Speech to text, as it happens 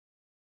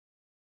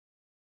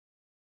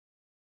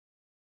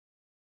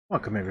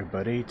Welcome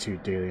everybody to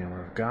Daily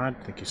Armour of God.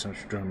 Thank you so much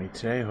for joining me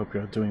today. I hope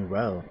you're all doing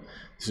well.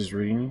 This is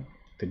reading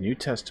the New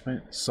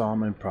Testament,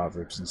 Psalm and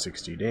Proverbs in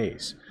 60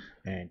 days.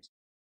 And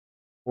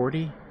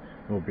 40,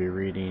 we'll be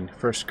reading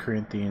 1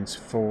 Corinthians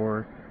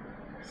 4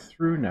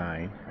 through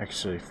 9,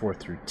 actually 4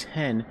 through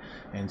 10,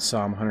 and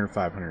Psalm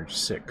 105,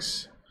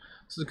 106.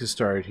 So let's get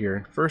started here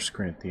in 1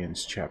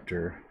 Corinthians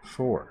chapter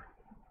 4.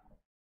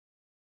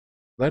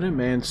 Let a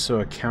man so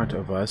account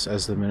of us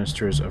as the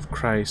ministers of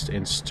Christ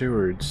and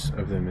stewards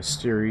of the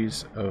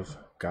mysteries of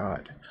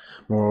God.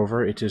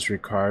 Moreover, it is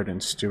required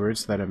in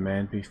stewards that a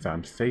man be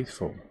found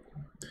faithful.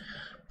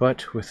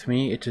 But with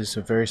me it is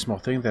a very small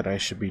thing that I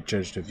should be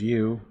judged of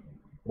you,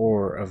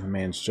 or of a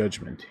man's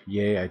judgment.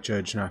 Yea, I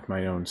judge not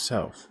my own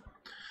self.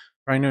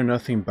 For I know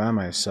nothing by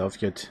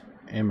myself, yet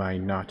am I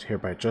not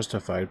hereby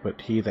justified,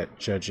 but he that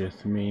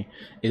judgeth me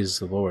is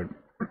the Lord.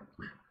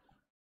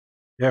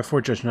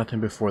 Therefore judge nothing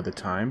before the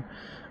time,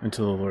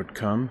 until the Lord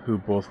come, who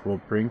both will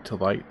bring to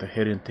light the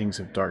hidden things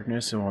of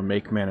darkness, and will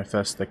make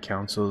manifest the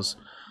counsels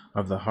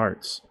of the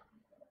hearts.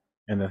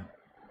 And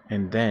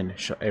then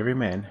shall every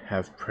man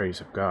have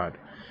praise of God.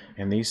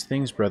 And these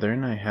things,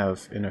 brethren, I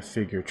have in a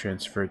figure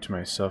transferred to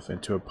myself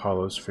and to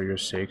Apollos for your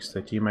sakes,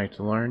 that ye might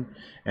learn,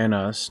 and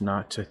us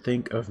not to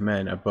think of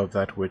men above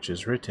that which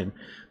is written,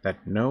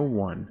 that no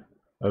one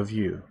of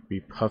you be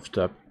puffed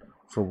up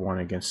for one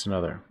against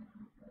another.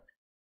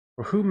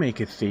 For who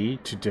maketh thee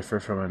to differ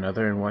from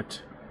another, and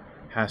what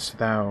hast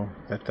thou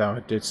that thou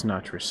didst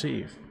not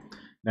receive?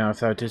 Now if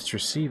thou didst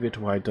receive it,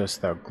 why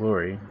dost thou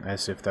glory,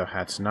 as if thou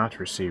hadst not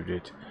received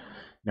it?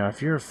 Now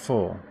if ye are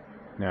full,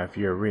 now if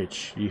ye are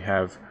rich, ye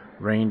have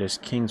reigned as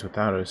kings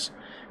without us,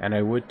 and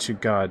I would to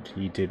God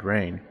ye did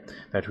reign,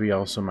 that we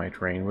also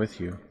might reign with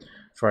you.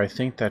 For I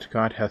think that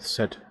God hath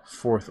set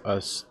forth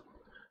us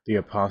the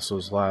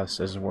apostles last,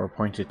 as it were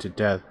appointed to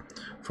death,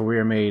 for we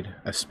are made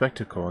a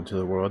spectacle unto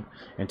the world,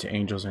 and to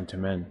angels and to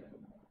men.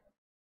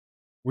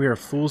 We are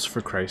fools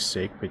for Christ's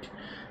sake, but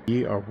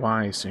ye are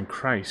wise in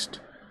Christ.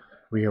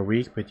 We are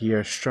weak, but ye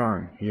are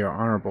strong. Ye are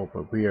honorable,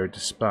 but we are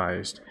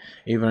despised.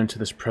 Even unto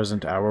this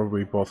present hour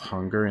we both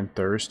hunger and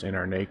thirst, and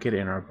are naked,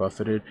 and are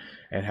buffeted,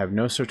 and have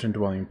no certain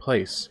dwelling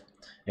place.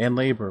 And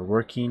labor,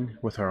 working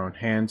with our own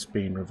hands,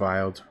 being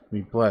reviled,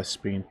 we bless,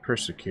 being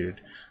persecuted,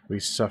 we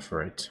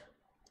suffer it.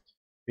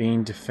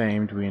 Being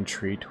defamed, we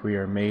entreat, we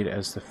are made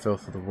as the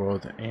filth of the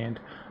world, and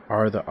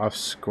are the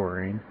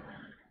offscouring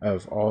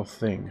of all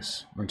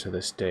things unto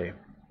this day.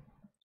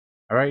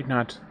 I write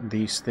not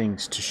these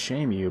things to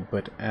shame you,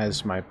 but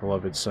as my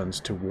beloved sons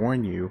to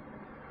warn you.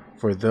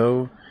 For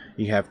though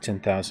ye have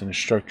 10,000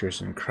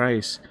 instructors in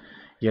Christ,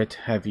 yet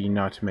have ye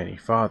not many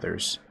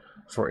fathers.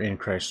 For in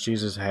Christ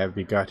Jesus I have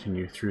begotten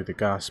you through the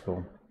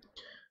gospel.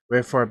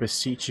 Wherefore I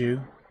beseech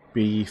you,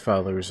 be ye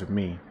followers of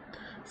me.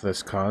 For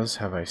this cause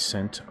have I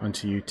sent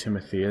unto you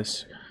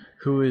Timotheus,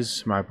 who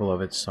is my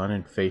beloved son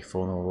and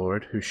faithful in the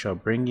Lord, who shall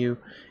bring you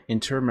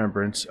into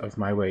remembrance of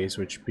my ways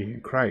which be in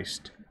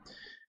Christ,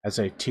 as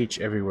I teach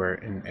everywhere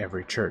in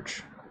every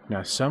church.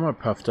 Now some are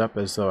puffed up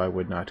as though I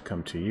would not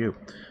come to you,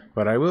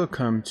 but I will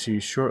come to you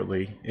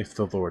shortly, if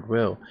the Lord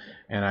will,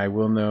 and I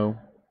will know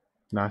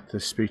not the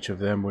speech of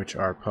them which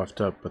are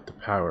puffed up, but the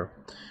power.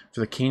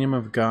 For the kingdom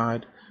of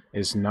God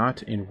is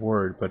not in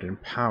word, but in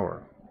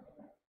power.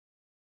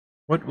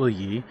 What will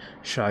ye?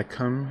 Shall I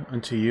come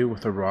unto you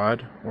with a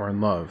rod, or in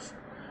love,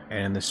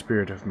 and in the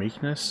spirit of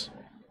meekness?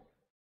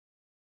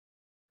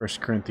 1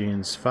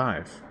 Corinthians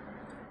 5.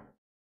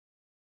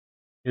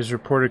 It is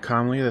reported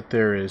commonly that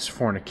there is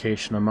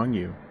fornication among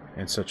you,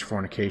 and such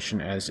fornication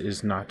as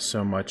is not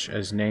so much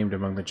as named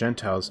among the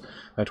Gentiles,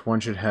 that one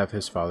should have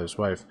his father's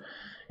wife.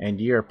 And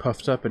ye are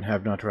puffed up, and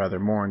have not rather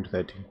mourned,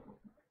 that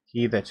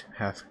he that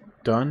hath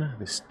done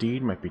this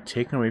deed might be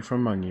taken away from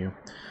among you.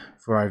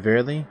 For I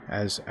verily,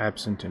 as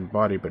absent in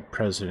body but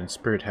present in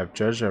spirit, have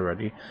judged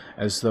already,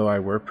 as though I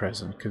were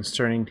present,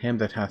 concerning him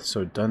that hath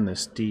so done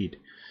this deed.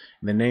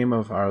 In the name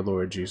of our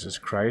Lord Jesus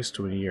Christ,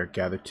 when ye are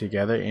gathered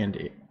together,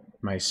 and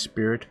my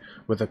spirit,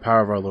 with the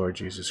power of our Lord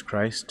Jesus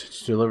Christ,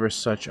 to deliver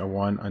such a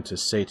one unto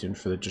Satan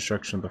for the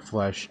destruction of the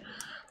flesh,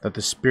 that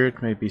the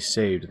spirit may be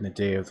saved in the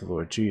day of the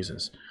Lord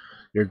Jesus.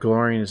 Your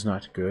glorying is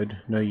not good.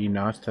 Know ye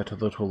not that a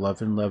little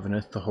leaven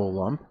leaveneth the whole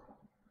lump?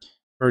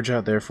 Purge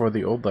out therefore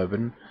the old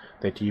leaven,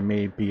 that ye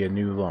may be a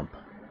new lump,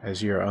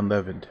 as ye are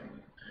unleavened.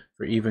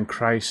 For even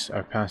Christ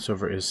our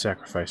Passover is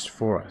sacrificed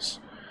for us.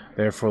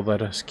 Therefore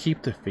let us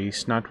keep the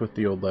feast, not with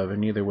the old leaven,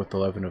 neither with the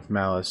leaven of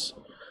malice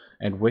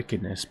and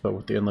wickedness, but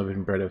with the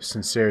unleavened bread of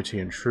sincerity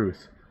and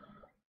truth.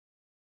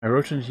 I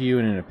wrote unto you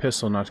in an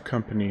epistle not to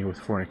company with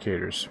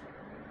fornicators,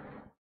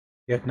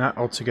 yet not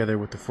altogether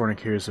with the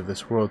fornicators of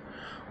this world,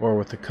 or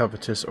with the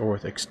covetous, or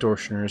with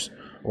extortioners,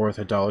 or with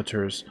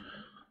idolaters,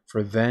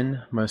 for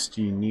then must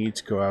ye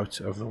needs go out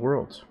of the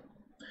world.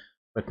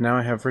 But now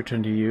I have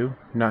written to you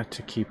not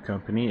to keep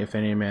company, if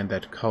any man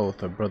that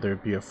calleth a brother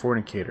be a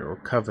fornicator, or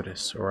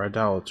covetous, or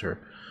idolater,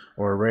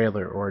 or a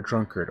railer, or a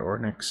drunkard, or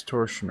an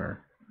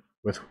extortioner.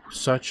 With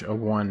such a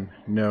one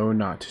know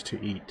not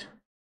to eat.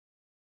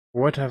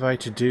 What have I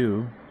to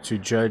do to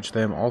judge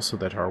them also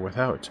that are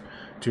without?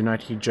 Do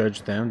not ye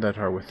judge them that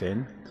are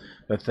within?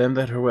 But them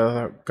that are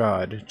without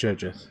God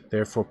judgeth.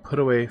 Therefore put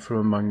away from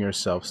among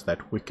yourselves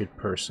that wicked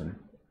person.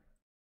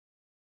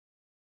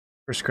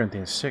 1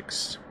 Corinthians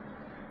 6.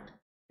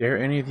 Dare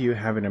any of you,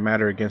 having a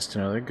matter against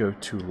another, go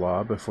to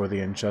law before the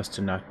unjust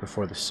and not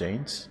before the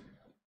saints?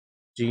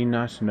 Do ye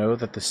not know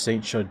that the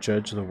saints shall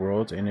judge the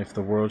world? And if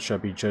the world shall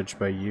be judged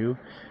by you,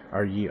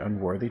 are ye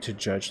unworthy to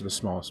judge the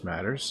smallest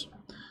matters?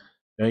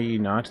 Know ye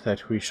not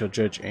that we shall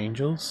judge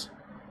angels?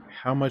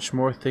 How much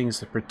more things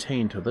that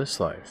pertain to this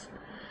life?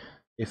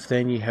 If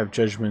then ye have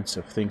judgments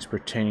of things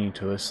pertaining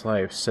to this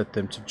life, set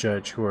them to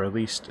judge who are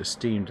least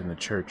esteemed in the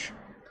church.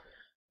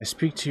 I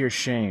speak to your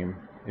shame.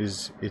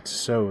 Is it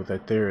so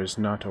that there is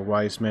not a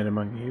wise man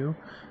among you?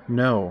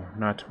 No,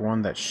 not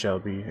one that shall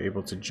be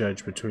able to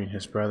judge between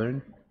his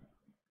brethren.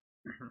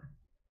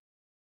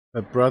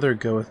 But brother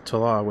goeth to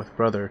law with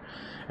brother,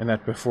 and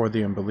that before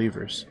the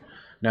unbelievers.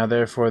 Now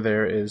therefore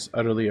there is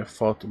utterly a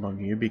fault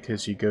among you,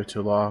 because ye go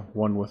to law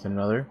one with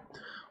another.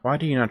 Why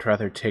do you not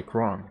rather take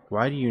wrong?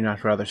 Why do you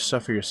not rather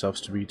suffer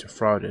yourselves to be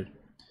defrauded?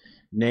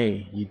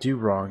 Nay, ye do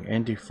wrong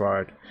and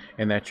defraud,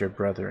 and that your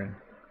brethren.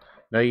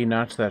 Know ye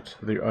not that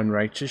the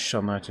unrighteous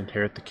shall not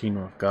inherit the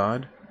kingdom of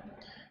God?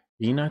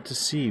 Be not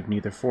deceived,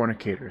 neither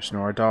fornicators,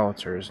 nor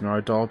idolaters, nor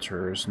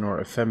adulterers,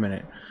 nor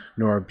effeminate,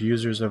 nor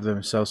abusers of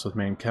themselves with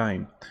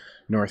mankind,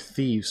 nor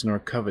thieves, nor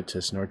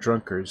covetous, nor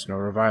drunkards,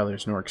 nor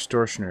revilers, nor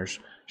extortioners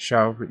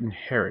shall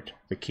inherit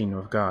the kingdom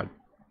of God.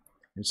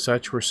 And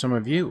such were some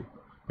of you.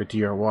 But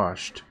ye are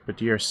washed,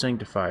 but ye are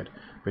sanctified,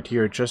 but ye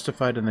are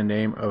justified in the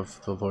name of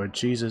the Lord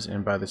Jesus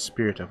and by the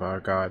Spirit of our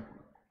God.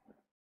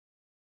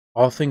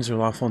 All things are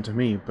lawful unto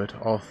me, but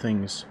all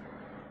things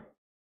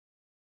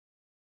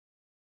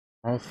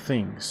are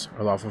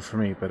lawful for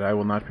me, but I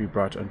will not be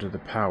brought under the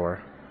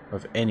power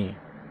of any.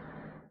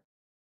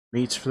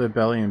 Meats for the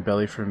belly, and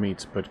belly for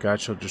meats, but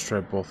God shall destroy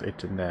both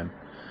it and them.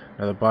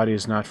 Now the body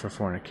is not for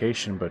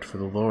fornication, but for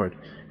the Lord,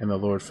 and the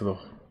Lord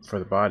for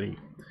the body.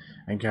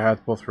 And God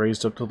hath both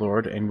raised up the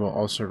Lord, and will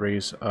also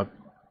raise up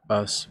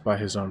us by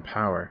his own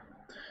power.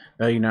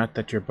 Know ye not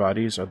that your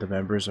bodies are the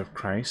members of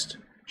Christ?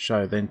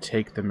 Shall I then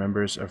take the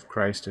members of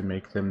Christ and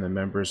make them the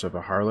members of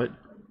a harlot?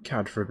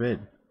 God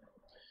forbid.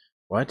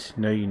 What?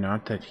 Know ye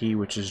not that he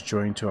which is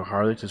joined to a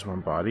harlot is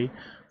one body?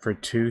 For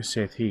two,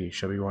 saith he,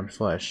 shall be one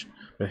flesh.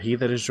 But he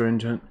that is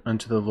joined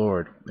unto the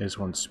Lord is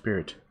one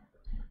spirit.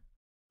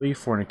 Flee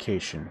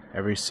fornication.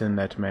 Every sin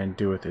that man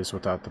doeth is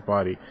without the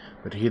body,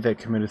 but he that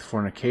committeth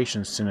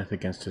fornication sinneth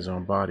against his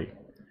own body.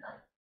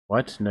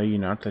 What? Know ye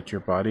not that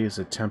your body is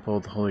a temple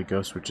of the Holy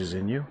Ghost which is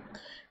in you,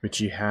 which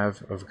ye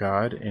have of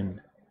God, and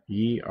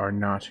ye are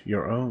not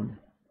your own?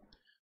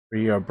 For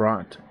ye are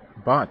bought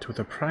with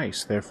a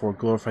price. Therefore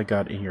glorify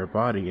God in your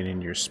body and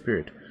in your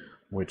spirit,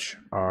 which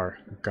are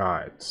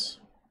God's.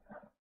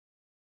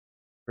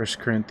 1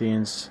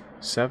 Corinthians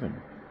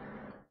 7.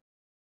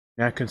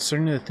 Now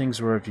concerning the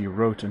things whereof you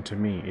wrote unto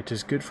me, it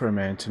is good for a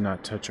man to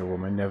not touch a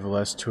woman.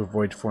 Nevertheless, to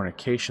avoid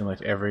fornication,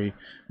 let every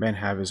man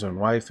have his own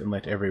wife, and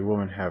let every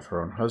woman have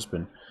her own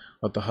husband.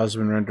 Let the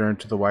husband render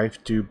unto the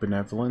wife due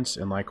benevolence,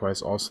 and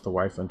likewise also the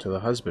wife unto the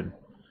husband.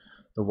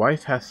 The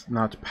wife hath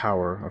not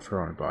power of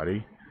her own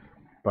body,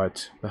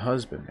 but the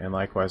husband, and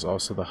likewise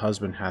also the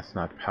husband hath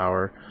not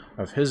power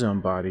of his own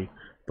body,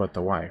 but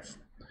the wife.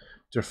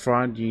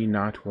 Defraud ye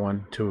not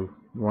one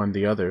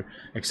the other,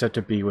 except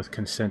it be with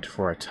consent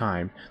for a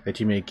time, that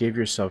ye may give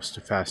yourselves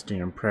to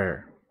fasting and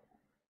prayer.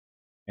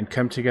 And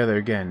come together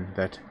again,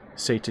 that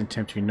Satan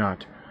tempt you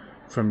not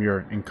from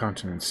your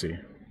incontinency.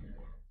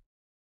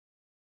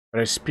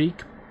 But I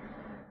speak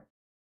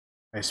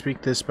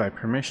this by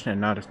permission and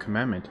not of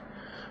commandment,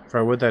 for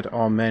I would that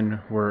all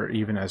men were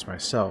even as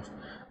myself,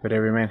 but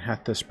every man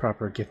hath this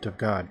proper gift of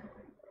God.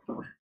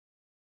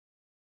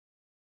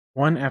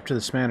 One after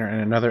this manner, and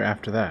another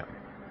after that.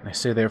 I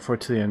say therefore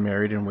to the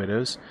unmarried and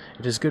widows,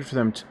 it is good for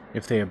them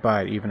if they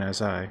abide, even as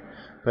I.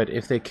 But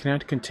if they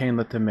cannot contain,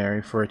 let them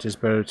marry, for it is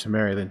better to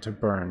marry than to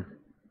burn.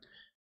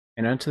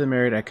 And unto the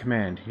married I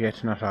command,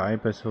 yet not I,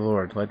 but the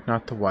Lord, let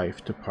not the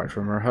wife depart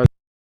from her husband.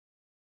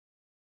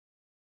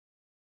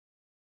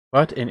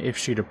 But and if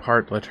she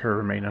depart, let her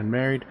remain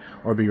unmarried,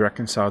 or be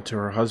reconciled to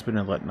her husband,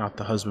 and let not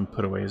the husband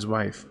put away his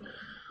wife.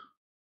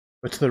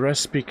 But to the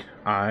rest speak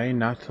I,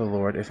 not the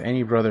Lord. If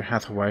any brother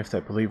hath a wife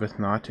that believeth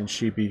not, and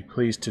she be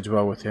pleased to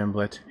dwell with him,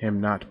 let him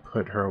not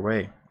put her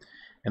away.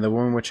 And the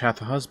woman which hath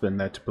a husband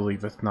that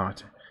believeth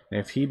not, and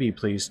if he be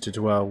pleased to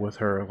dwell with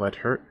her, let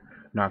her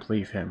not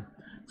leave him.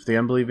 For the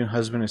unbelieving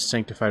husband is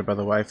sanctified by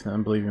the wife, and the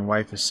unbelieving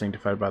wife is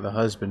sanctified by the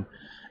husband.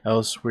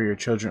 Else were your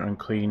children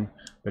unclean,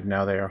 but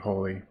now they are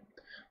holy.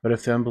 But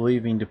if the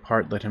unbelieving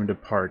depart, let him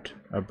depart.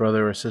 A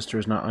brother or sister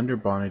is not under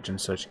bondage in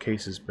such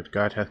cases, but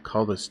God hath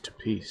called us to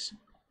peace.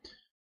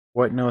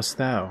 What knowest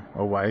thou,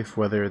 O wife,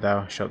 whether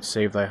thou shalt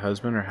save thy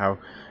husband? Or how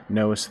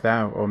knowest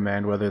thou, O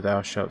man, whether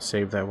thou shalt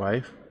save thy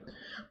wife?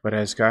 But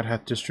as God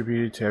hath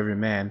distributed to every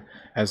man,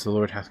 as the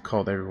Lord hath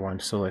called every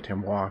one, so let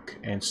him walk,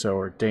 and so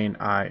ordain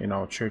I in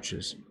all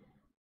churches.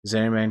 Is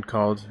any man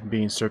called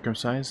being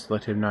circumcised?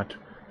 Let him not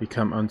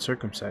become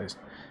uncircumcised.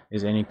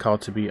 Is any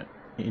called to be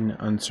in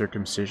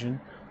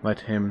uncircumcision,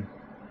 let him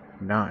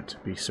not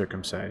be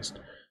circumcised.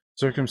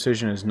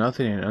 Circumcision is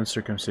nothing, and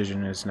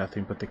uncircumcision is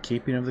nothing but the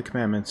keeping of the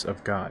commandments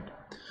of God.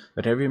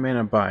 Let every man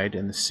abide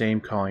in the same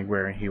calling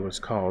wherein he was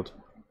called.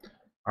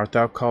 Art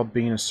thou called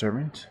being a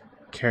servant?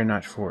 Care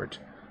not for it.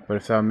 But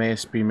if thou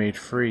mayest be made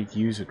free,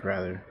 use it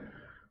rather.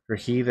 For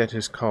he that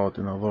is called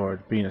in the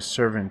Lord, being a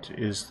servant,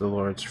 is the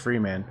Lord's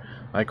freeman.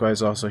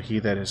 Likewise also he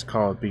that is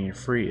called, being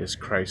free, is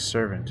Christ's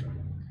servant.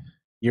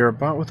 Ye are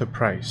bought with a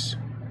price.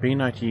 Be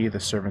not ye the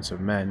servants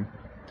of men.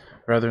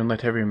 Rather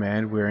let every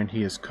man, wherein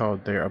he is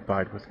called, there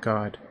abide with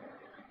God.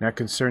 Now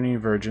concerning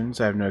virgins,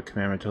 I have no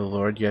commandment of the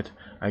Lord, yet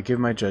I give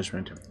my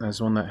judgment,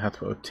 as one that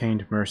hath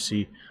obtained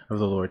mercy of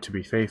the Lord to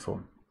be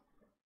faithful.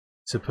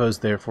 Suppose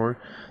therefore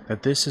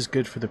that this is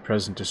good for the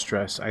present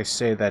distress. I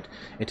say that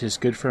it is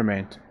good for a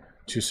man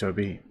to so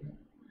be.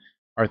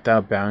 Art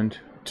thou bound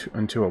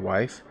unto a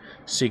wife?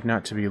 Seek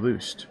not to be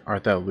loosed.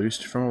 Art thou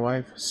loosed from a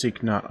wife?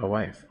 Seek not a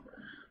wife.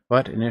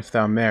 But, and if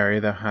thou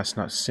marry, thou hast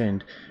not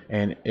sinned,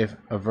 and if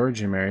a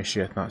virgin marry, she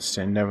hath not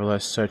sinned.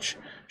 Nevertheless, such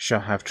shall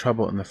have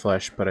trouble in the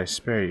flesh, but I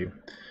spare you.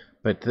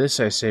 But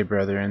this I say,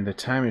 brethren, the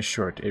time is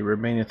short. It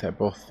remaineth that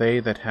both they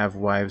that have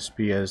wives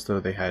be as though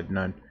they had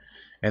none,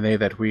 and they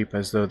that weep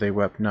as though they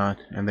wept not,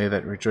 and they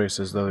that rejoice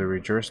as though they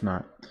rejoiced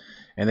not,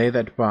 and they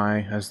that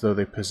buy as though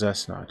they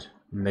possess not,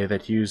 and they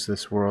that use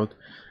this world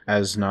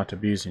as not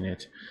abusing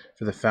it.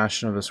 For the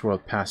fashion of this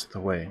world passeth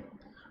away.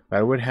 But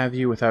I would have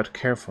you without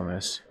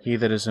carefulness. He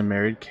that is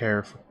unmarried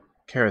careth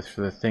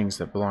for the things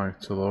that belong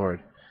to the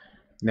Lord,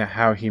 not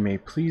how he may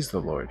please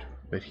the Lord.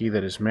 But he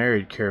that is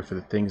married careth for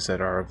the things that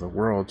are of the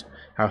world,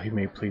 how he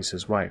may please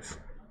his wife.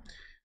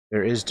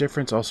 There is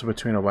difference also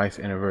between a wife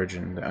and a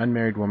virgin. The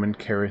unmarried woman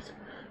careth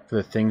for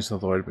the things of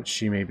the Lord, but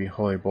she may be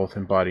holy both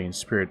in body and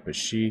spirit. But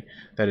she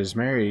that is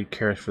married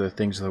careth for the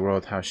things of the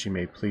world, how she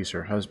may please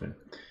her husband.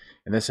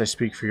 And this I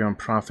speak for your own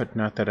profit,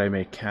 not that I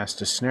may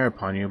cast a snare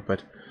upon you,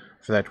 but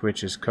for that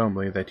which is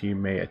comely, that ye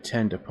may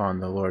attend upon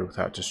the Lord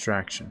without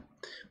distraction.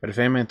 But if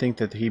any man think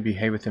that he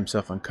behaveth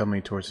himself uncomely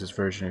towards his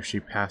virgin, if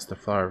she pass the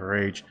flower of her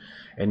age,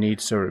 and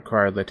need so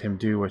required, let him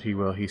do what he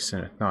will, he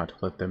sinneth not,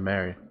 let them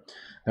marry.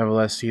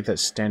 Nevertheless, he that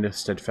standeth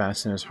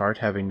steadfast in his heart,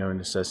 having no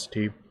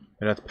necessity,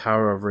 that hath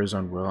power over his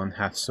own will, and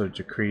hath so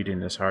decreed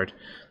in his heart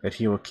that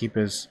he will keep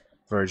his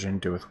virgin,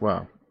 doeth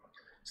well.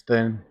 So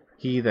then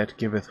he that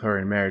giveth her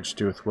in marriage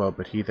doeth well,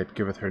 but he that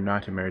giveth her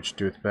not in marriage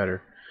doeth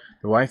better.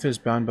 The wife is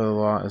bound by the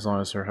law as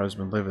long as her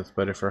husband liveth,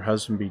 but if her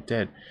husband be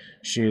dead,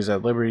 she is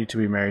at liberty to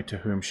be married to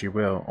whom she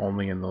will,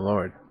 only in the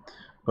Lord.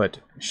 But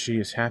she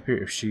is happier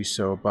if she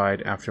so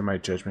abide after my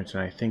judgment,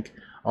 and I think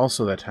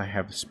also that I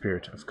have the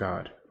Spirit of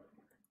God.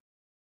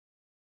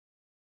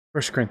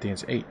 1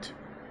 Corinthians 8.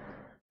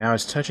 Now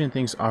as touching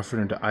things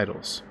offered unto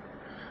idols,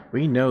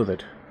 we know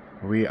that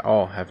we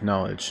all have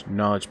knowledge.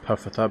 Knowledge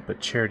puffeth up, but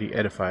charity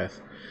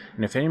edifieth.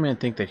 And if any man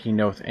think that he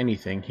knoweth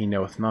anything, he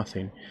knoweth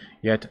nothing,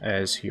 yet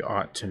as he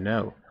ought to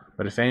know.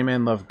 But if any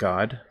man love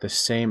God, the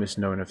same is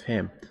known of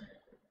him.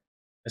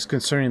 As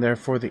concerning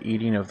therefore the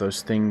eating of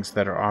those things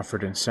that are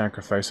offered in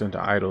sacrifice unto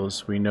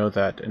idols, we know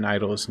that an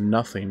idol is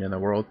nothing in the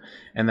world,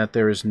 and that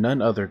there is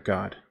none other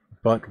God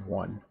but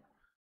one.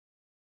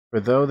 For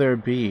though there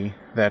be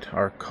that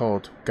are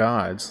called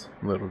gods,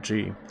 little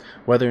g,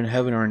 whether in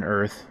heaven or in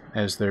earth,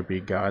 as there be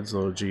gods,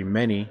 little g,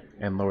 many,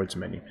 and lords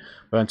many,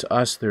 but unto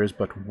us there is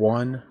but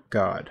one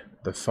God,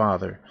 the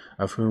Father,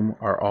 of whom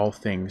are all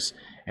things,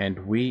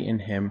 and we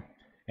in him,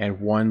 and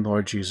one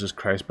Lord Jesus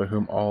Christ, by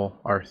whom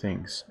all are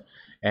things,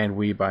 and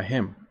we by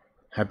him.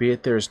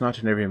 Howbeit there is not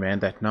in every man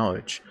that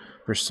knowledge.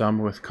 For some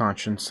with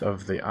conscience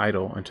of the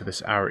idol unto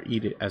this hour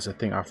eat it as a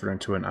thing offered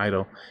unto an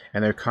idol,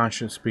 and their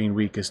conscience being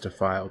weak is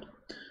defiled.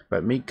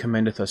 But meat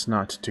commendeth us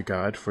not to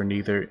God, for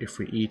neither if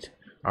we eat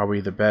are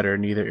we the better,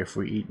 neither if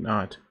we eat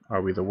not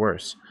are we the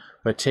worse.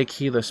 But take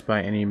heed lest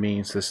by any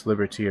means this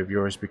liberty of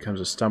yours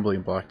becomes a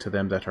stumbling block to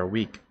them that are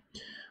weak.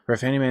 For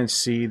if any man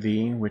see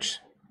thee, which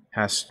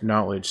hast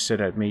knowledge,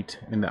 sit at meat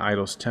in the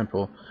idol's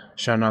temple,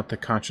 shall not the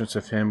conscience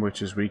of him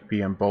which is weak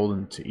be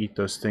emboldened to eat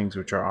those things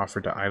which are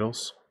offered to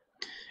idols?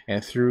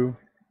 And through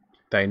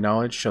thy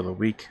knowledge shall the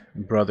weak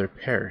brother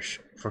perish,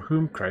 for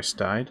whom Christ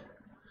died?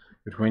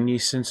 But when ye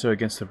sin so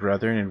against the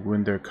brethren, and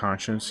wound their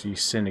conscience, ye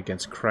sin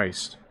against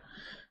Christ.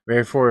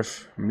 Wherefore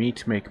if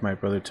meat make my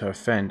brother to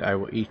offend, I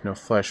will eat no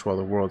flesh while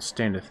the world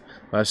standeth,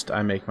 lest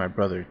I make my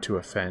brother to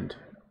offend.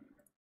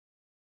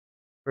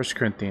 1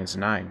 Corinthians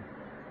 9.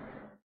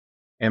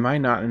 Am I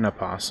not an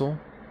apostle?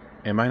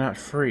 Am I not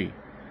free?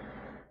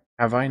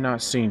 Have I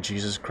not seen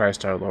Jesus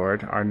Christ our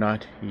Lord? Are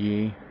not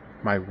ye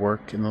my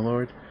work in the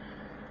Lord?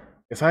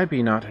 If I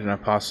be not an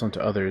apostle unto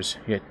others,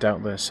 yet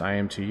doubtless I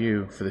am to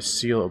you, for the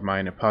seal of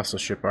mine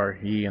apostleship are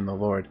ye in the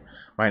Lord.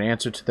 Mine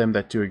answer to them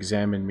that do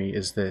examine me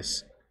is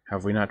this: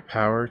 Have we not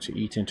power to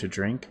eat and to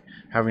drink?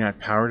 Have we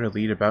not power to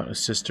lead about a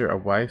sister, a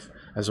wife,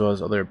 as well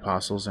as other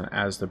apostles, and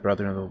as the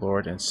brethren of the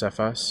Lord and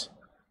Cephas?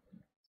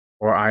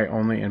 Or I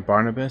only and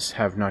Barnabas,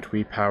 have not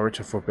we power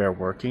to forbear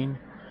working?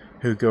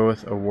 Who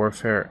goeth a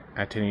warfare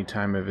at any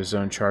time of his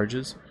own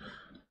charges?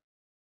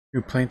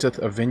 Who planteth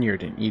a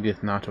vineyard, and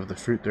eateth not of the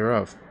fruit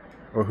thereof?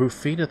 Or who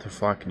feedeth a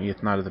flock, and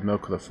eateth not of the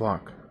milk of the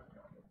flock?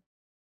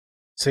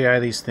 Say I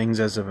these things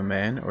as of a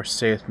man, or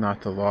saith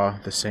not the law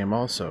the same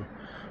also?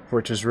 For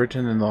it is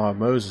written in the law of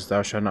Moses,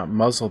 Thou shalt not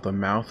muzzle the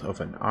mouth of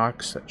an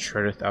ox that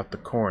treadeth out the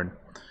corn.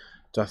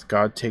 Doth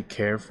God take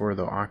care for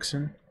the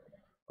oxen?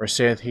 Or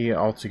saith he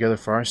altogether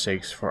for our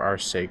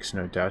sakes,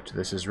 no doubt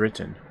this is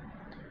written,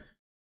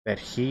 that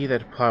he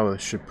that ploweth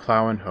should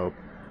plow in hope,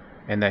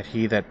 and that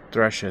he that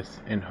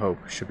thresheth in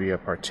hope should be a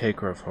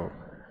partaker of hope.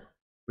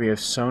 We have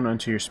sown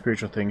unto your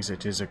spiritual things,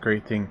 it is a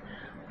great thing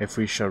if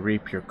we shall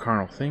reap your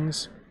carnal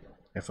things.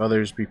 If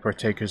others be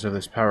partakers of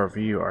this power of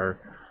you, are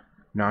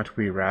not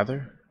we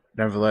rather?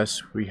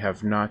 Nevertheless, we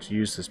have not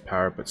used this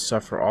power, but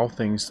suffer all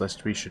things,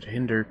 lest we should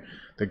hinder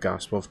the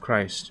gospel of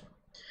Christ.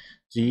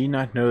 Do ye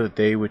not know that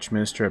they which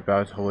minister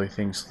about holy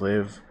things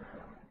live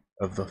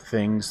of the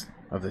things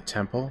of the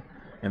temple,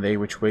 and they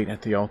which wait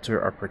at the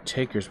altar are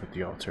partakers with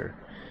the altar?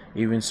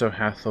 Even so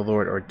hath the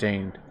Lord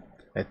ordained,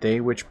 that they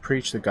which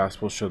preach the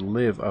gospel should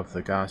live of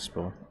the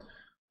gospel.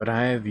 But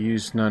I have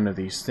used none of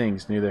these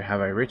things, neither have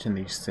I written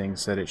these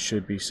things, that it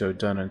should be so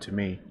done unto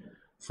me.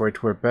 For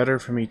it were better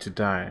for me to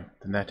die,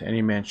 than that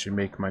any man should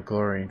make my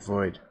glory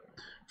void.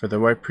 For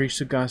though I preach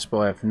the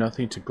gospel, I have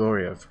nothing to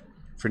glory of.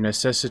 For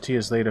necessity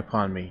is laid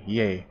upon me,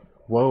 yea,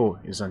 woe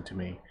is unto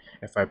me,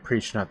 if I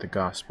preach not the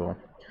gospel.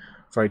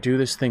 For I do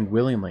this thing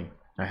willingly,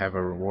 I have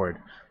a reward.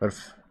 But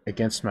if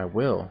against my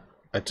will,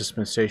 a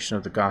dispensation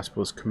of the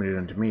gospel is committed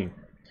unto me.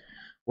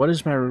 What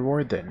is my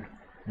reward then?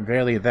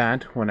 Verily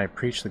that, when I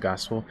preach the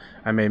gospel,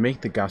 I may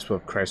make the gospel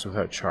of Christ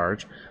without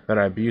charge, that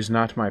I abuse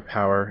not my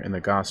power in the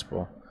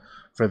gospel.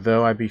 For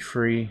though I be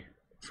free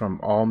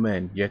from all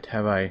men, yet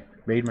have I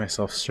made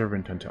myself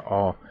servant unto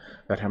all,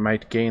 that I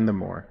might gain the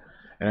more.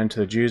 And unto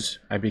the Jews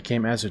I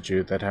became as a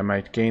Jew, that I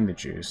might gain the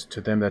Jews.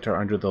 To them that are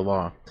under the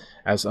law,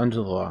 as under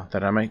the law,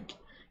 that I might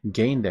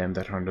gain them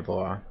that are under the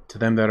law. To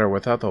them that are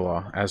without the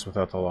law, as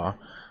without the law,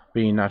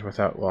 being not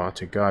without law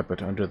to God,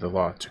 but under the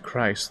law to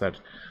Christ, that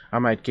I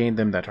might gain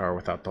them that are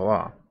without the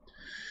law.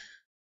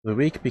 The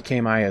weak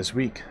became I as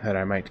weak, that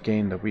I might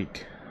gain the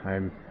weak. I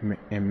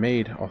am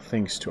made all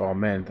things to all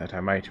men, that I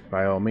might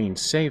by all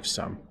means save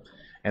some.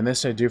 And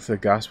this I do for the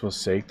gospel's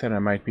sake, that I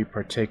might be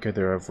partaker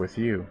thereof with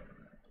you.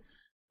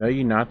 Know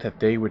ye not that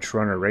they which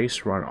run a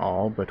race run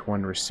all, but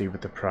one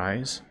receiveth the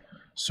prize?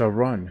 So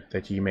run,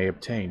 that ye may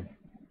obtain.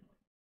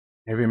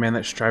 Every man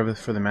that striveth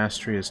for the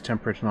mastery is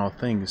temperate in all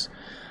things.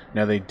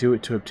 Now they do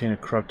it to obtain a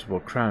corruptible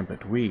crown,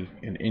 but we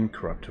an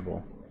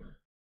incorruptible.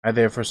 I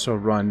therefore so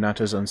run,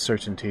 not as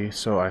uncertainty,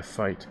 so I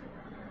fight,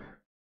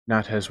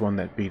 not as one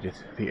that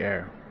beateth the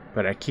air.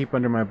 But I keep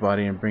under my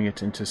body and bring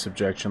it into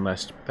subjection,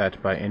 lest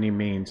that by any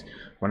means,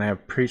 when I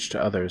have preached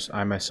to others,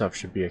 I myself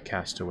should be a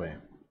castaway.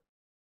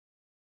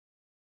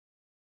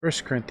 1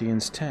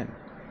 Corinthians 10.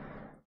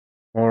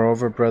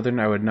 Moreover, brethren,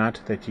 I would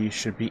not that ye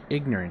should be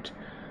ignorant,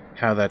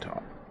 how that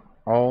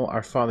all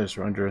our fathers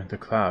were under the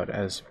cloud,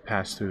 as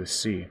passed through the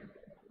sea.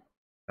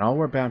 And all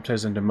were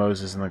baptized unto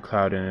Moses in the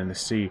cloud and in the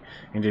sea,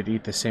 and did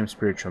eat the same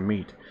spiritual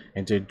meat,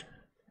 and did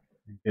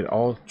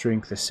all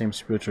drink the same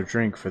spiritual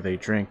drink, for they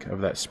drank of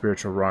that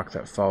spiritual rock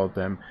that followed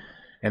them,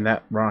 and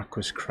that rock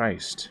was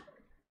Christ.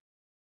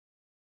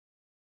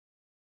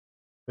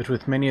 But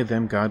with many of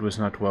them God was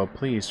not well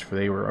pleased, for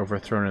they were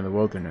overthrown in the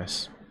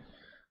wilderness.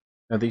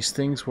 Now these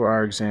things were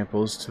our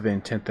examples, to the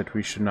intent that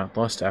we should not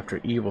lust after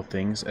evil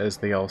things, as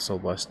they also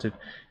lusted,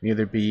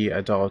 neither be ye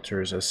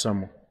idolaters, as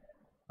some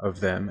of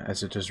them,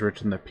 as it is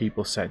written, the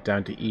people sat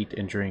down to eat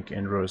and drink,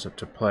 and rose up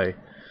to play.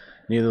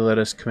 Neither let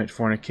us commit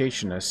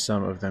fornication, as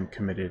some of them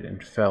committed,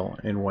 and fell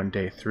in one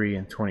day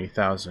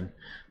 23,000.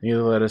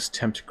 Neither let us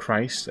tempt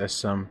Christ, as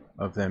some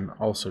of them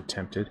also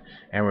tempted,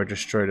 and were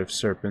destroyed of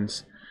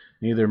serpents.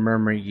 Neither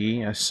murmur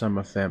ye, as some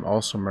of them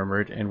also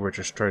murmured, and were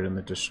destroyed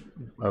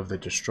of the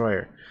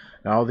destroyer.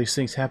 Now all these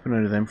things happen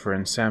unto them for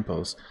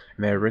ensamples,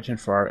 and they are written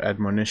for our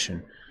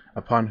admonition,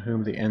 upon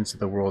whom the ends of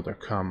the world are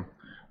come.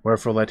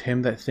 Wherefore let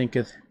him that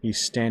thinketh he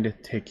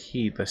standeth take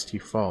heed lest he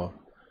fall.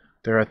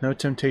 There hath no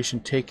temptation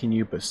taken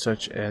you but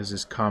such as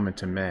is common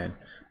to man.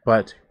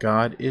 But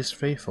God is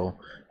faithful,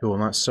 who will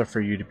not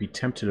suffer you to be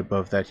tempted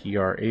above that ye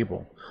are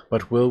able,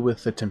 but will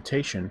with the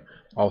temptation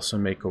also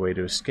make a way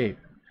to escape,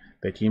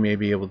 that ye may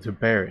be able to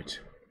bear it.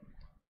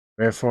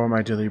 Wherefore,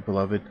 my dearly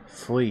beloved,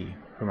 flee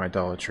from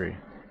idolatry.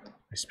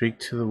 I speak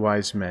to the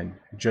wise men.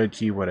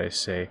 Judge ye what I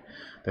say.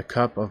 The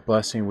cup of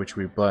blessing which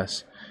we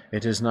bless,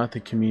 it is not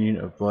the communion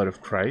of blood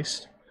of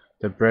Christ?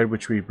 The bread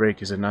which we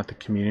break, is it not the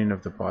communion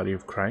of the body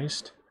of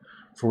Christ?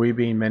 For we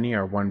being many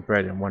are one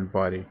bread and one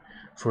body,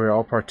 for we are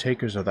all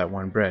partakers of that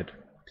one bread.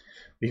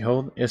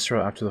 Behold,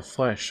 Israel after the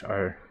flesh,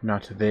 are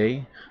not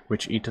they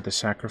which eat of the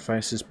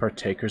sacrifices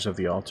partakers of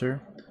the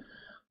altar?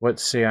 What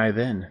say I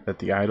then, that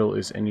the idol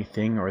is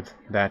anything, or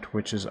that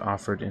which is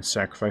offered in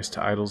sacrifice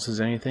to idols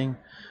is anything?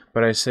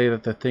 But I say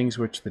that the things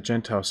which the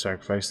Gentiles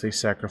sacrifice, they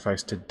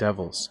sacrifice to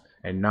devils,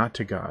 and not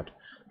to God.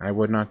 I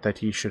would not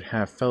that ye should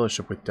have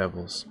fellowship with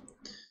devils.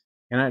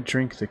 Cannot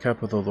drink the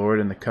cup of the Lord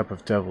and the cup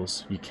of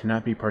devils. Ye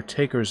cannot be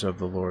partakers of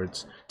the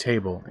Lord's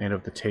table and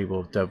of the table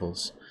of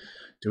devils.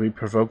 Do we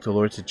provoke the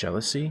Lord to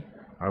jealousy?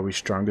 Are we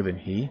stronger than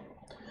he?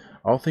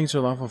 All things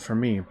are lawful for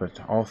me, but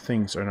all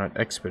things are not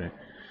expedient.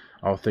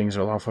 All things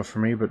are lawful for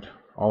me, but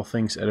all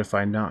things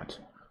edify not.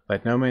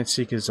 Let no man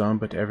seek his own,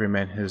 but every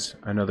man his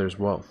another's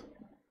wealth.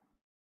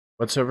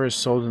 Whatsoever is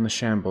sold in the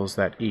shambles,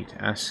 that eat,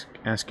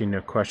 asking no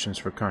questions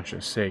for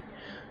conscience sake.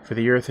 For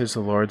the earth is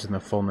the Lord's, and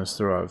the fullness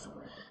thereof.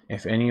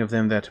 If any of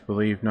them that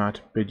believe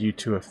not bid you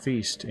to a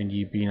feast, and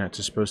ye be not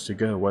disposed to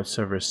go,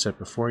 whatsoever is set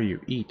before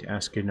you, eat,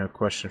 asking no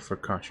question for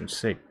conscience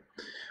sake.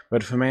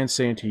 But if a man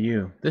say unto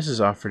you, This is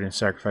offered in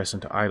sacrifice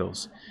unto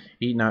idols,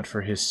 eat not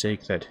for his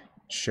sake that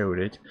showed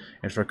it,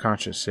 and for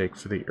conscience sake,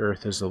 for the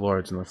earth is the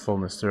Lord's, and the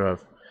fullness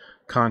thereof.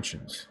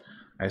 Conscience,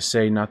 I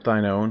say, not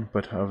thine own,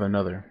 but of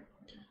another.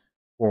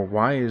 For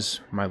why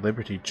is my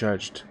liberty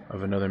judged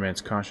of another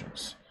man's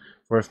conscience?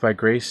 For if by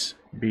grace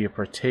be a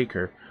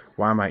partaker,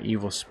 why am I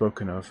evil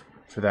spoken of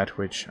for that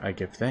which I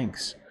give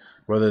thanks?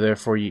 Whether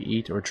therefore ye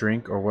eat or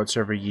drink, or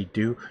whatsoever ye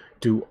do,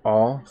 do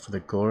all for the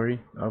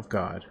glory of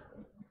God.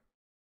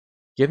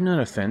 Give none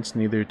offense,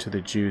 neither to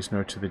the Jews,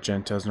 nor to the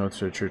Gentiles, nor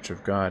to the church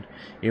of God,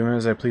 even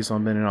as I please all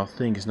men in all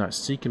things, not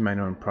seeking mine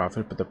own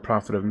profit, but the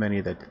profit of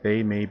many, that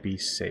they may be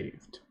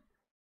saved.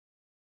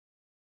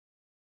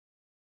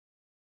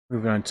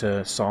 Moving on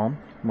to Psalm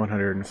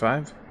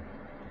 105.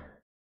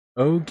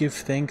 O give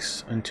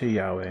thanks unto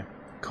Yahweh.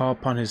 Call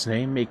upon his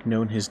name, make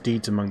known his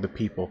deeds among the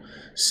people.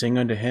 Sing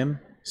unto him,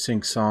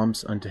 sing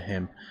psalms unto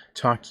him.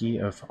 Talk ye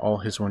of all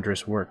his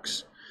wondrous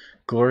works.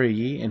 Glory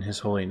ye in his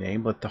holy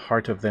name. Let the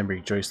heart of them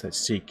rejoice that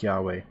seek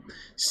Yahweh.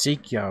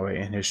 Seek Yahweh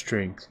in his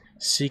strength.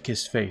 Seek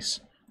his face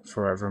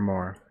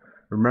forevermore.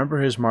 Remember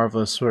his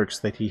marvelous works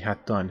that he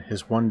hath done,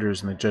 his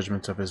wonders and the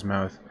judgments of his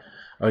mouth.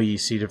 O ye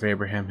seed of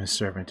Abraham his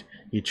servant,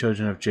 ye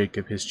children of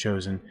Jacob his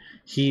chosen.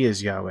 He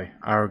is Yahweh,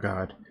 our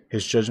God.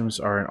 His judgments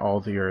are in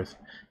all the earth.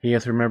 He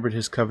hath remembered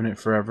his covenant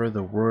forever,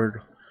 the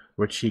word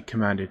which he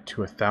commanded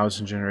to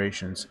 1,000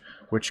 generations,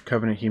 which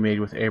covenant he made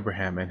with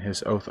Abraham, and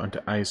his oath unto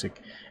Isaac,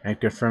 and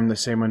confirmed the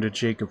same unto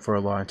Jacob for a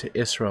law, and to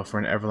Israel for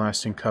an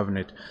everlasting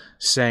covenant,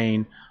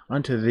 saying,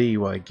 Unto thee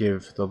will I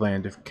give the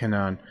land of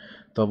Canaan,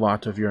 the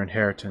lot of your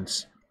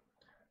inheritance,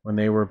 when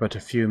they were but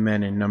a few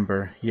men in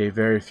number, yea,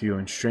 very few,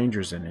 and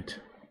strangers in it.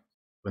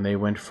 When they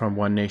went from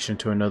one nation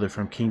to another,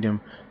 from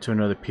kingdom to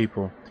another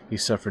people, he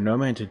suffered no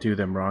man to do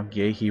them wrong,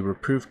 yea, he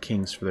reproved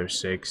kings for their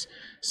sakes,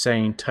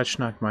 saying, Touch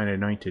not mine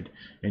anointed,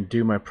 and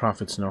do my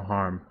prophets no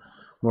harm.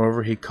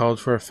 Moreover, he called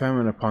for a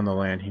famine upon the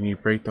land, and he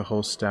brake the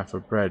whole staff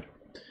of bread.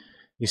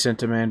 He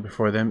sent a man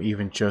before them,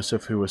 even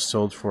Joseph, who was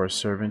sold for a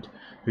servant,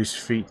 whose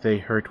feet they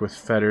hurt with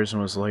fetters,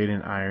 and was laid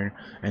in iron,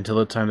 until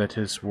the time that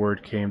his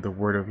word came, the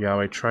word of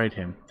Yahweh tried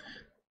him.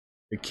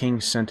 The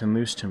king sent and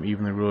loosed him,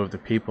 even the ruler of the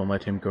people, and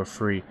let him go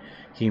free.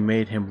 He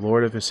made him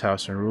lord of his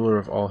house and ruler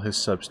of all his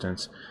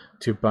substance,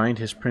 to bind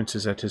his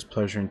princes at his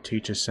pleasure and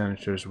teach his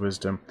senators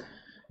wisdom.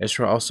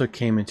 Israel also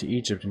came into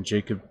Egypt, and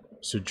Jacob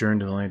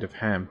sojourned in the land of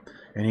Ham.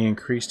 And he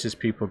increased his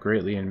people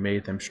greatly and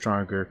made them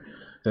stronger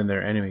than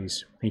their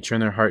enemies. He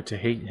turned their heart to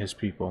hate his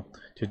people,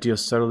 to deal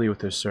subtly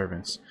with his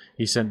servants.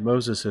 He sent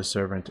Moses his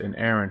servant, and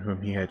Aaron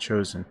whom he had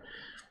chosen.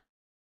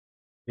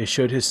 They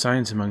showed his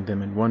signs among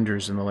them and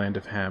wonders in the land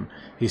of Ham.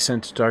 He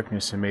sent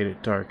darkness and made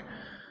it dark,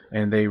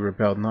 and they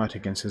rebelled not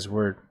against his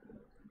word.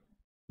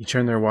 He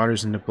turned their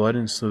waters into blood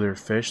and slew their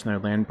fish, and their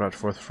land brought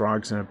forth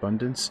frogs in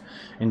abundance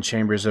in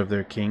chambers of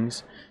their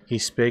kings. He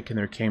spake, and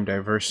there came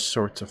divers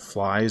sorts of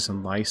flies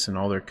and lice in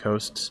all their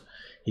coasts.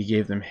 He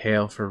gave them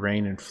hail for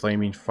rain and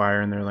flaming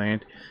fire in their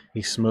land.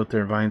 He smote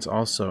their vines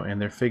also,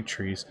 and their fig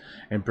trees,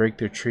 and brake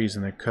their trees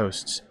in their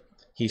coasts.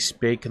 He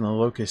spake, and the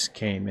locusts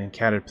came, and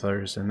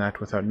caterpillars, and that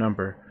without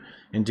number,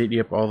 and did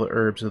eat up all the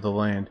herbs of the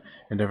land,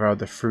 and devoured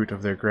the fruit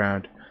of their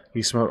ground.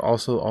 He smote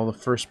also all the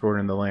firstborn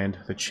in the land,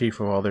 the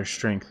chief of all their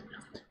strength.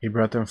 He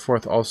brought them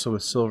forth also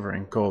with silver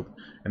and gold,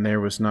 and there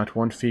was not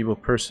one feeble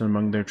person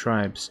among their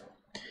tribes.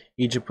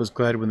 Egypt was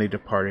glad when they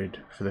departed,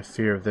 for the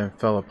fear of them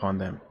fell upon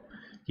them.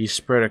 He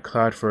spread a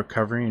cloud for a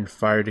covering, and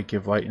fire to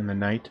give light in the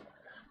night.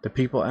 The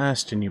people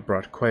asked, and he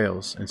brought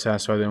quails, and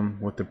satisfied them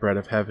with the bread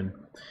of heaven.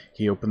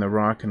 He opened the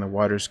rock, and the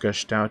waters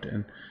gushed out,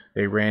 and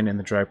they ran in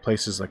the dry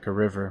places like a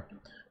river.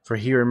 For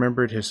he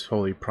remembered his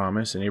holy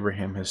promise, and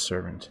Abraham his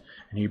servant.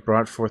 And he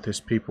brought forth his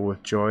people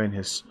with joy, and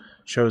his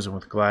chosen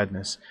with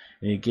gladness.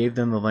 And he gave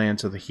them the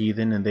lands of the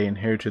heathen, and they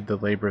inherited the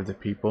labor of the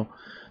people,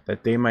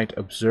 that they might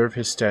observe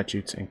his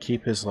statutes and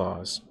keep his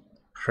laws.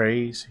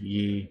 Praise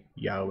ye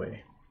Yahweh.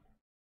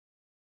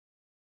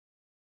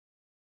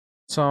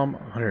 Psalm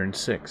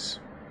 106.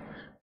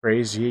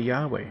 Praise ye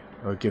Yahweh.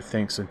 O give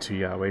thanks unto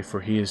Yahweh,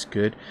 for he is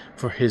good,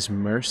 for his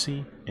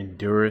mercy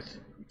endureth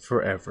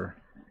forever.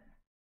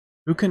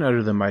 Who can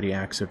utter the mighty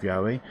acts of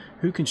Yahweh?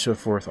 Who can show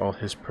forth all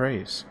his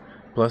praise?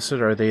 Blessed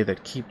are they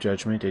that keep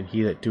judgment, and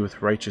he that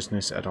doeth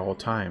righteousness at all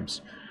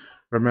times.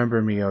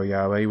 Remember me, O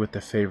Yahweh, with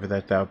the favor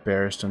that thou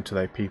bearest unto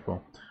thy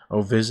people.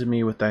 O visit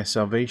me with thy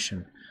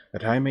salvation.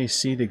 that I may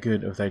see the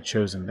good of thy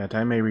chosen, that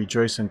I may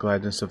rejoice in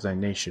gladness of thy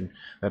nation,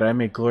 that I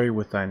may glory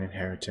with thine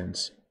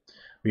inheritance.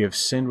 We have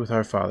sinned with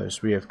our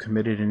fathers, we have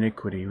committed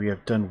iniquity, we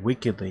have done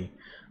wickedly.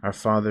 Our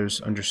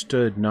fathers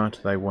understood not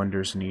thy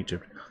wonders in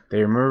Egypt.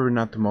 They remembered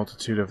not the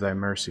multitude of thy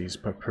mercies,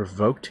 but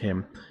provoked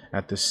him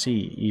at the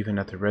sea, even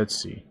at the Red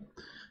Sea.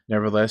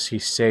 Nevertheless he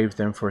saved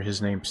them for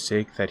his name's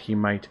sake, that he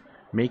might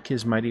make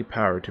his mighty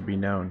power to be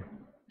known.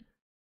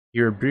 He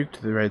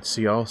rebuked the Red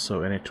Sea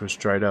also, and it was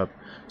dried up.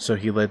 So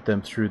he led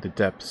them through the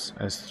depths,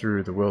 as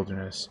through the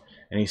wilderness.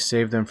 And he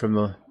saved them from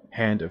the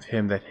hand of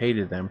him that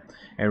hated them,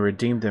 and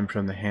redeemed them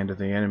from the hand of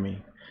the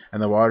enemy.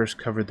 And the waters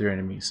covered their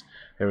enemies.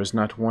 There was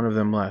not one of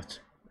them left.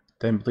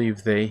 Then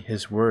believed they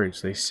his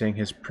words, they sang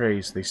his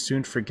praise. They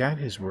soon forgot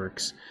his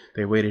works.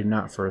 They waited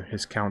not for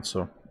his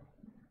counsel,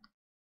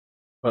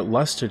 but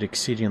lusted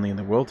exceedingly in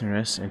the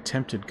wilderness, and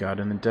tempted God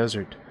in the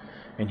desert.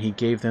 And he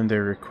gave them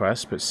their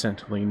request, but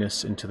sent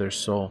leanness into their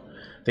soul.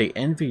 They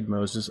envied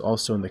Moses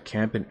also in the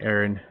camp, and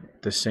Aaron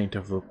the saint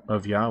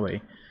of Yahweh.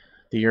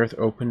 The earth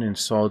opened and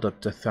swallowed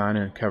up Dathan,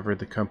 and covered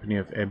the company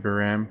of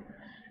Abiram.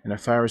 And a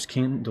fire was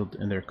kindled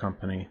in their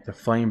company. The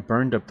flame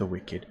burned up the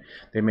wicked.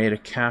 They made a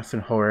calf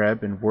in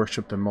Horeb, and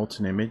worshipped a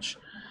molten image.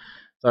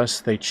 Thus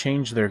they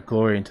changed their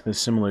glory into the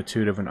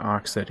similitude of an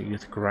ox that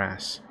eateth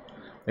grass.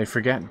 They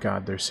forgat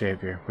God their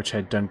Saviour, which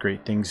had done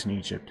great things in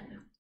Egypt,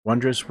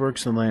 wondrous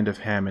works in the land of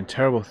Ham, and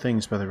terrible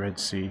things by the Red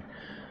Sea.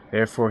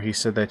 Therefore he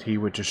said that he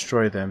would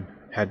destroy them,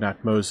 had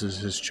not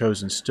Moses his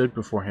chosen stood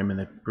before him in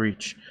the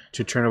breach,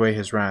 to turn away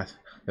his wrath,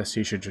 lest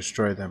he should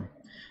destroy them.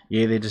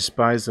 Yea, they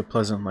despised the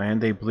pleasant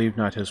land, they believed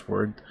not his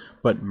word,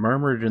 but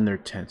murmured in their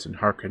tents, and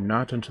hearkened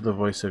not unto the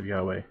voice of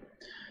Yahweh.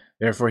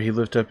 Therefore he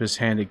lifted up his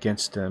hand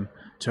against them,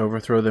 to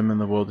overthrow them in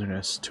the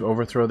wilderness, to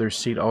overthrow their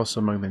seed also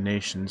among the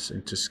nations,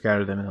 and to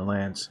scatter them in the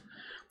lands.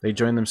 They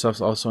joined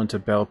themselves also unto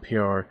Baal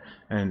Peor,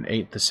 and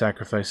ate the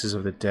sacrifices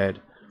of the dead.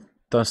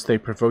 Thus they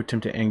provoked him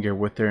to anger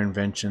with their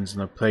inventions,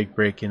 and the plague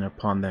brake in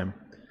upon them.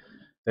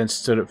 Then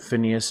stood up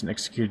Phinehas, and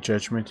executed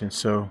judgment, and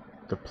so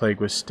the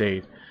plague was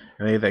stayed,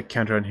 and they that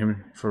counted on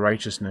him for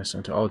righteousness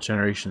unto all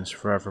generations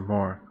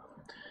forevermore.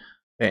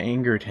 They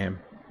angered him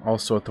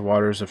also at the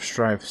waters of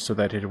strife, so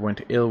that it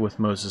went ill with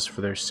Moses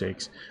for their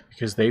sakes,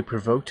 because they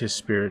provoked his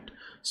spirit,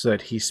 so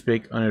that he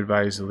spake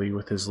unadvisedly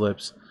with his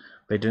lips.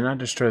 They did not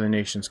destroy the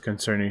nations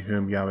concerning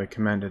whom Yahweh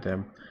commanded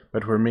them,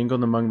 but were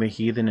mingled among the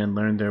heathen, and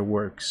learned their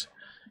works.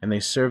 And they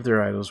served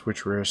their idols,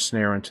 which were a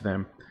snare unto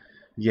them.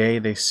 Yea,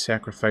 they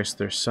sacrificed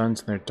their sons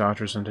and their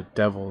daughters unto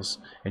devils,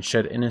 and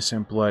shed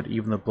innocent blood,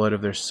 even the blood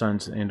of their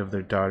sons and of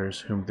their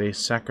daughters, whom they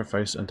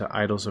sacrificed unto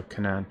idols of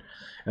Canaan,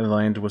 and the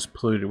land was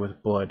polluted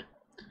with blood.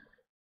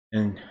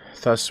 And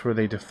thus were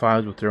they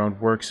defiled with their own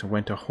works, and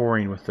went a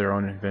whoring with their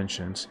own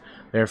inventions.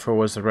 Therefore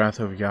was the wrath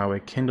of Yahweh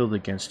kindled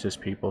against his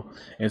people,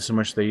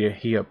 insomuch that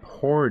he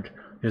abhorred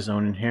his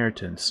own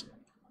inheritance.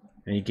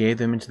 And he gave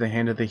them into the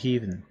hand of the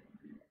heathen.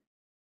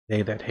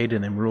 They that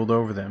hated them ruled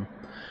over them.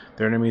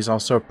 Their enemies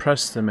also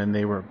oppressed them, and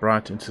they were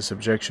brought into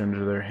subjection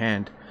under their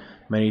hand.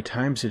 Many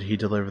times did he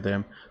deliver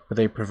them, but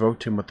they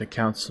provoked him with the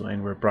counsel,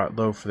 and were brought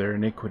low for their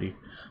iniquity.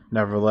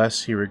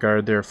 Nevertheless he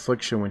regarded their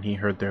affliction when he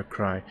heard their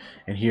cry,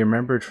 and he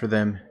remembered for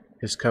them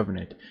his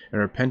covenant,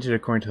 and repented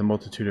according to the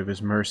multitude of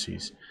his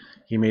mercies.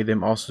 He made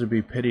them also to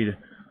be pitied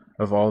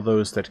of all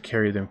those that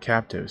carried them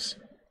captives.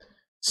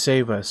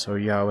 Save us, O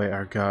Yahweh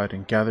our God,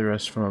 and gather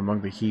us from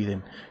among the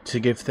heathen, to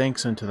give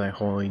thanks unto thy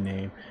holy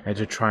name, and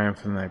to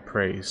triumph in thy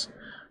praise.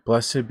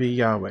 Blessed be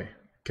Yahweh,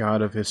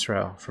 God of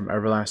Israel, from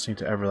everlasting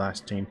to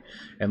everlasting,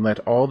 and let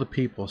all the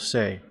people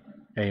say,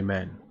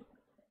 Amen.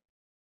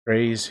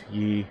 Praise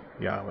ye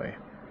Yahweh.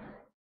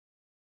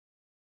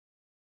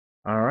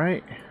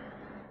 Alright.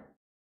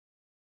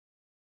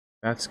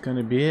 That's going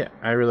to be it.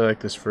 I really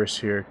like this verse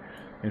here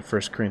in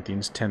 1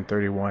 Corinthians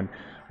 10:31.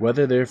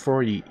 Whether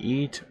therefore ye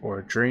eat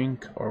or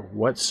drink or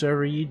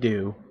whatsoever ye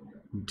do,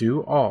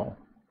 do all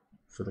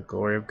for the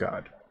glory of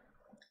God.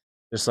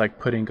 Just like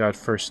putting God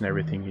first in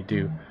everything you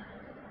do.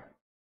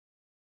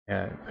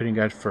 Putting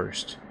God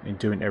first and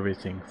doing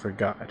everything for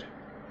God.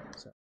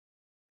 So,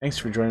 thanks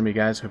for joining me,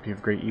 guys. Hope you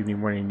have a great evening,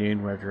 morning,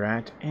 noon, wherever you're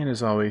at. And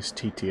as always,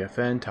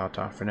 TTFN,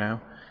 ta-ta for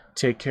now.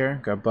 Take care.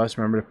 God bless.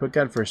 Remember to put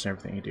God first in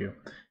everything you do.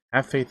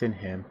 Have faith in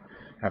Him.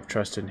 Have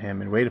trust in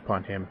Him. And wait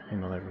upon Him. And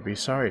you'll never be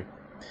sorry.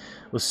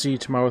 We'll see you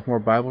tomorrow with more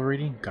Bible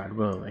reading, God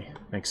willing.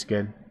 Thanks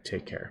again.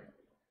 Take care.